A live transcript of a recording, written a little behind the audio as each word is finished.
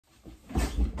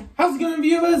How's it going,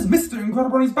 viewers? Mr.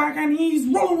 Incredi-Brony's back and he's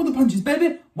rolling with the punches,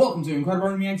 baby. Welcome to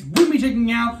Incredi-Brony Reacts. We'll be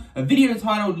checking out a video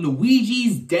titled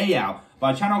Luigi's Day Out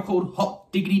by a channel called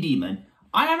Hot Diggity Demon.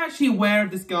 I am actually aware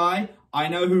of this guy. I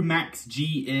know who Max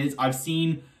G is. I've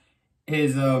seen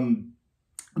his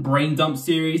brain dump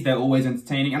series. They're always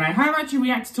entertaining. And I have actually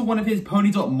reacted to one of his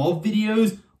pony.mov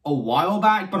videos a while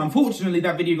back, but unfortunately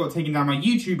that video got taken down by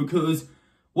YouTube because,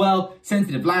 well,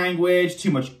 sensitive language,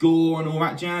 too much gore and all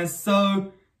that jazz.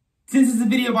 So since it's a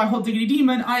video by Hot Diggity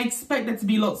Demon, I expect there to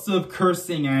be lots of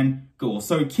cursing and gore.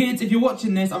 So kids, if you're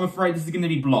watching this, I'm afraid this is going to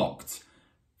be blocked.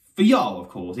 For y'all, of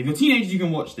course. If you're teenagers, you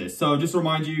can watch this. So just to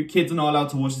remind you, kids are not allowed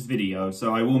to watch this video,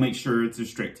 so I will make sure it's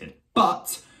restricted.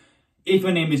 But if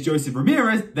your name is Joseph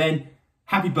Ramirez, then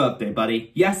happy birthday,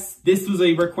 buddy. Yes, this was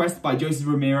a request by Joseph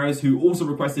Ramirez, who also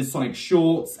requested Sonic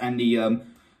Shorts and the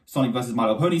Sonic vs. My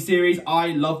Little Pony series. I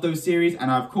love those series, and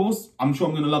of course, I'm sure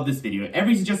I'm going to love this video.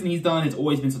 Every suggestion he's done has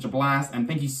always been such a blast, and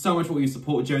thank you so much for all your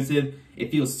support, Joseph.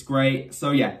 It feels great.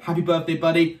 So yeah, happy birthday,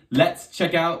 buddy. Let's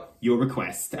check out your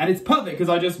request. And it's perfect, because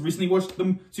I just recently watched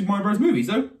the Super Mario Bros. Movie,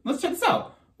 so let's check this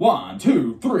out. 1,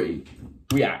 2, 3,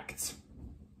 react.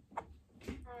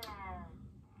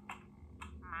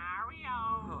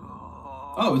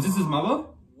 Oh, is this his mother?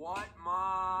 What,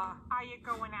 Ma? Are you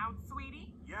going out, sweetie?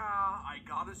 Yeah, I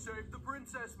gotta save the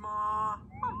princess, Ma.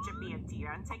 Won't you be a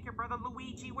dear and take your brother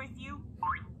Luigi with you?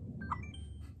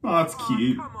 Oh, that's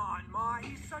cute. Come on, Ma.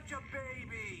 He's such a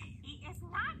baby. He is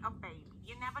not a baby.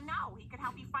 You never know. He could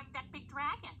help you fight that big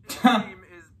dragon. His name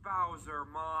is Bowser,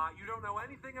 Ma. You don't know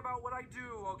anything about what I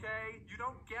do, okay? You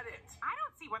don't get it. I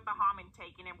don't see what the harm in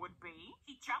taking him would be.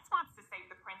 He just wants to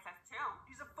save the princess, too.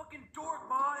 He's a fucking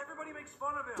dork, Ma. Everybody makes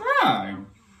fun of him. Dang.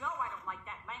 You know I don't like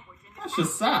that language in this That's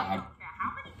just house. sad. I don't care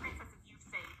how many princesses you've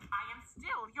saved. I am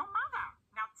still your mother.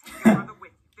 Now take your brother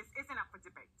with you. This isn't up for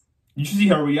debate. You should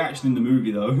see her reaction in the movie,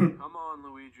 though. Come on,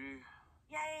 Luigi.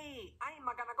 Yay! I'm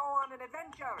gonna go on an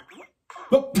adventure.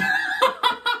 Oh.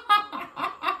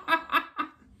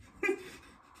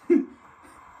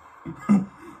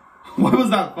 Why was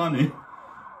that funny?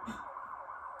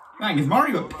 Dang, is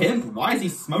Mario a pimp? Why is he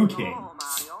smoking? Oh,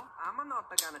 Mario, I'm not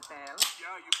gonna tell.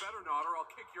 Yeah, you better not, or I'll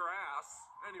kick your ass.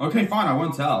 Anyway, Okay, fine, I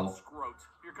won't tell. Scrote.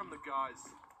 Here come the guys.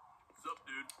 What's up,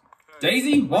 dude? Hey.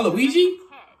 Daisy? Waluigi?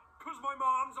 Cause my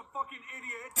mom's a fucking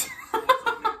idiot. What's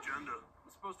on the agenda? I'm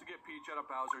supposed to get Peach out of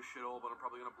Bowser's shithole, but I'm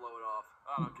probably gonna blow it off.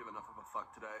 I don't give enough of a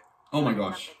fuck today. Oh my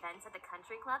gosh. Jump the fence at the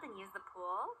country club and use the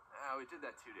pool? We did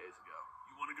that 2 days ago.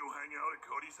 You wanna go hang out at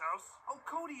Cody's house? Oh,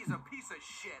 Cody is a piece of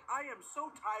shit. I am so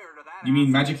tired of that. You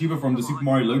mean Magic Cooper from the Super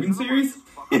Mario Logan series? Just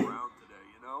fuck around today,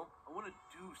 you know? I wanna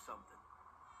do something.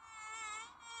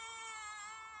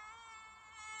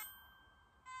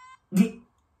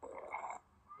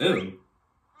 Ew.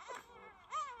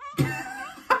 You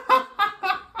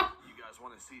guys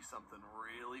wanna see something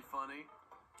really funny?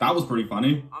 That was pretty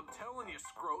funny. I'm telling you,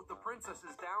 Scrote, the princess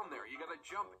is down there. You gotta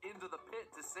jump into the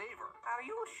pit to save her. Are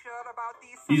you sure about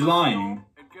these? He's lying.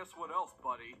 And guess what else,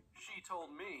 buddy? She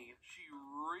told me she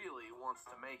really wants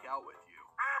to make out with you.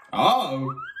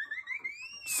 Oh.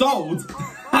 Sold.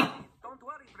 Oh, don't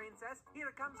worry, princess.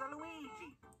 Here comes a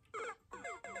Luigi.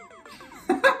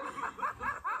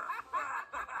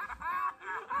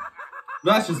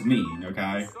 That's just mean,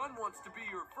 okay? Son wants to be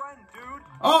your friend, dude.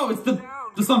 Oh, it's the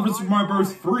son from Super Mario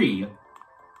Bros. 3.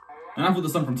 And I thought the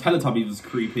son from Teletubbies was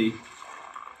creepy.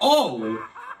 Oh!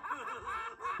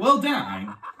 Well,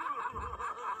 dang.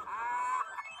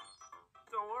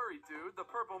 Don't worry, dude. The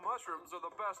purple mushrooms are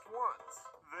the best ones.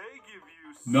 They give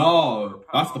you No,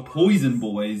 that's the poison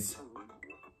boys.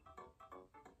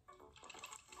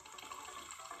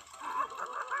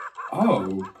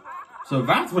 Oh, so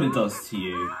that's what it does to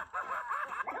you.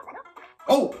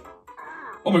 Oh!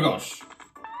 Oh my gosh.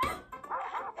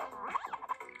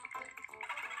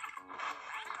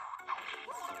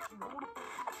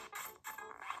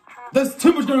 There's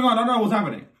too much going on, I don't know what's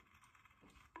happening.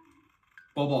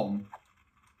 Bob-omb.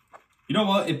 You know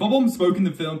what? If Bob-omb spoke in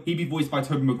the film, he'd be voiced by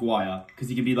Tobey Maguire. Because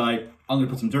he could be like, I'm gonna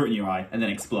put some dirt in your eye and then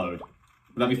explode.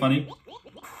 Would that be funny?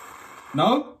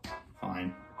 No?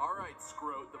 Fine. Alright,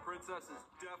 Scrote. The princess is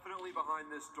definitely behind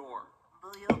this door.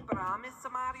 Do you promise,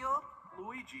 Mario?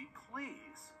 Luigi,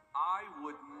 please. I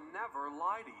would never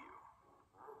lie to you.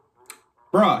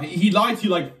 Bruh, he lied to you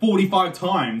like 45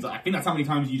 times. I think that's how many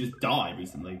times you just died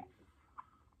recently.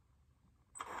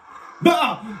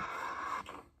 Ah!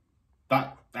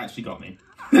 That actually got me.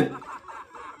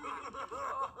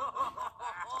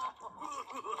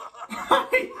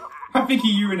 I think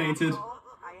he urinated.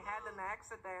 I had an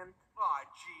accident. Aw,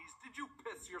 jeez. Did you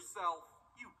piss yourself?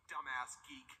 You dumbass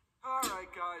geek. Alright,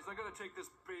 guys, I gotta take this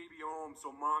baby home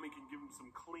so mommy can give him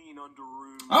some clean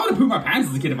underoos. I would have pooped my pants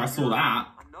as a kid if I saw that.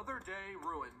 Another day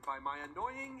ruined by my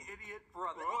annoying idiot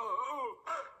brother.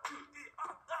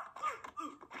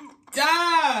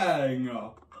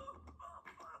 Dang!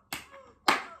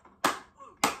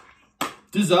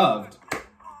 Deserved.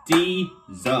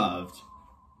 Deserved.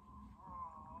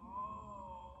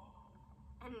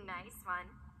 Nice one.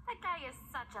 That guy is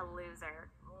such a loser.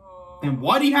 Then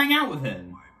why do you hang out with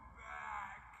him?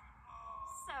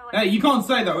 So Hey, you can't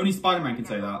say that. Only Spider-Man can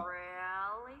say that.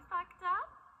 really fucked up,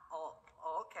 Oh,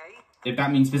 okay. If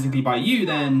that means physically by you,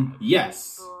 then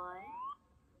yes. boy.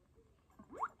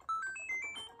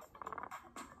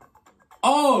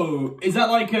 Oh, is that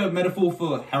like a metaphor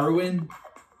for heroin?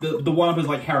 The one-up is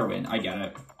like heroin. I get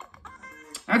it.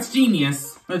 That's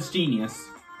genius. That's genius.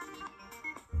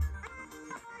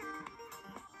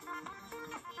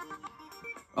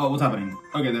 Oh, what's happening?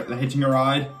 Okay, they're hitching a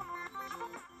ride.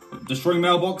 Destroying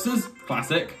mailboxes.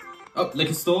 Classic. Oh,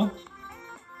 liquor store.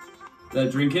 They're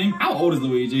drinking. How old is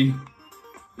Luigi?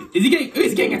 Is he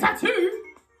getting a tattoo?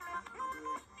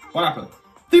 What happened?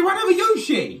 They ran over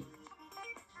Yoshi!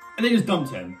 And they just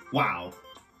dumped him. Wow.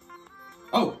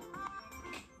 Oh.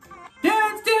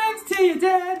 Dance, dance till you're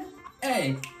dead.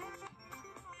 Hey.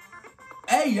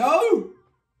 Hey, yo!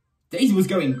 Daisy was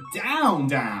going down.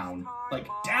 Like,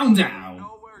 down.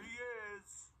 Know where he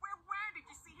is. Where did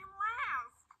you see him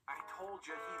last? I told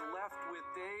you he left with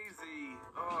Daisy.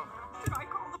 Ugh. Should I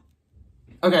call the...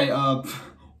 Okay,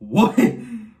 what?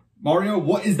 Mario,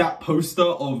 what is that poster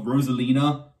of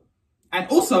Rosalina? And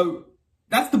also,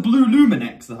 that's the blue Luma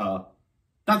next to her.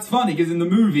 That's funny, because in the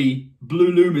movie,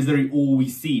 Blue Luma is literally all we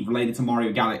see related to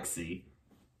Mario Galaxy.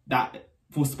 That,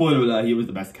 for spoiler alert, he was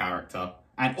the best character.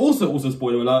 And also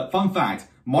spoiler alert, fun fact,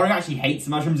 Mario actually hates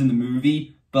mushrooms in the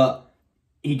movie, but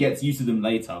he gets used to them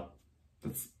later.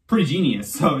 That's pretty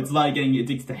genius. So it's like getting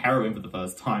addicted to heroin for the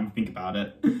first time, think about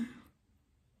it.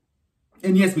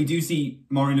 And yes, we do see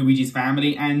Mario and Luigi's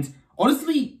family, and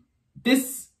honestly,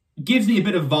 this gives me a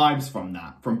bit of vibes from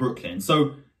that, from Brooklyn.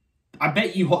 So I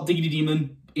bet you Hot Diggity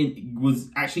Demon was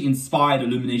actually inspired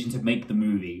Illumination to make the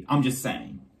movie. I'm just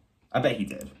saying. I bet he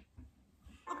did.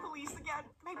 The police again?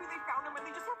 Maybe they found him and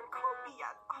they just haven't caught me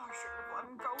yet. Oh, I shouldn't have let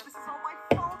him go. This is all my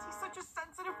fault. He's such a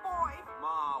sensitive boy.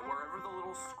 Ma, wherever the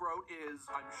little scrote is,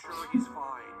 I'm sure he's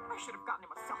fine. I should have gotten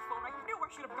him a cell phone. I knew I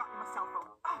should have gotten him a cell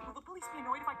phone. Oh, will the police be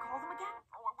annoyed if I call them again?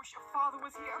 Oh, I wish your father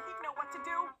was here. He'd know what to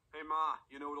do. Hey, Ma,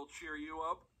 you know what'll cheer you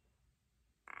up?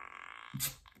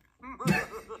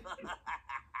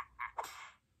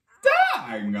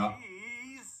 Dang!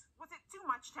 Please. Was it too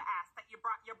much to ask that you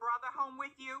brought your brother home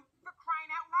with you? For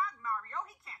crying out loud, Mario.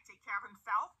 He can't take care of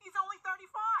himself. He's only 35.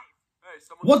 Hey,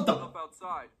 someone What the- up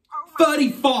outside. Oh, my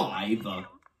 35?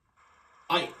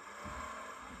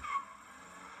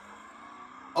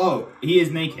 Oh, he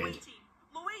is naked.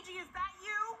 Luigi, is that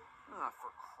you? Ah,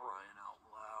 for crying out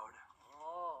loud.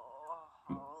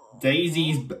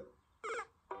 Daisy's...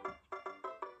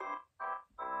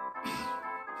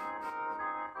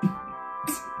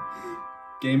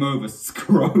 Game over,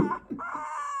 scroll. WTF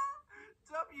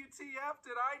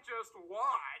did I just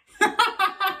watch?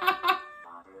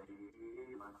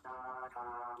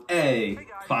 Hey, Hey guys,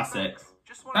 classic. thanks.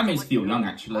 Just wanted That to makes let you feel you know young, I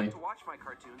actually. like to watch my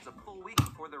cartoons a full week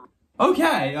before they're...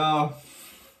 Okay,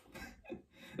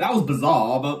 that was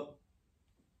bizarre, but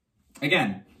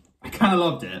again, I kind of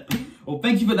loved it. Well,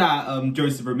 thank you for that,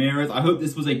 Joseph Ramirez. I hope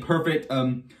this was a perfect,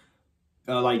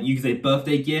 like you could say,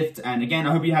 birthday gift. And again,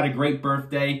 I hope you had a great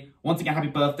birthday. Once again, happy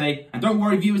birthday. And don't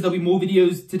worry, viewers, there'll be more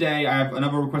videos today. I have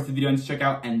another requested video to check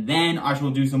out, and then I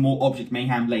shall do some more Object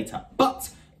Mayhem later.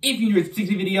 But if you enjoyed this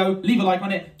particular video, leave a like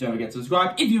on it. Don't forget to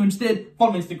subscribe. If you're interested,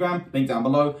 follow my Instagram, link down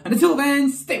below. And until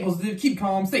then, stay positive, keep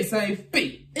calm, stay safe,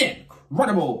 be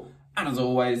incredible. And as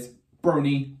always,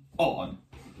 Brony on.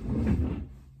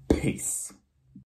 Peace.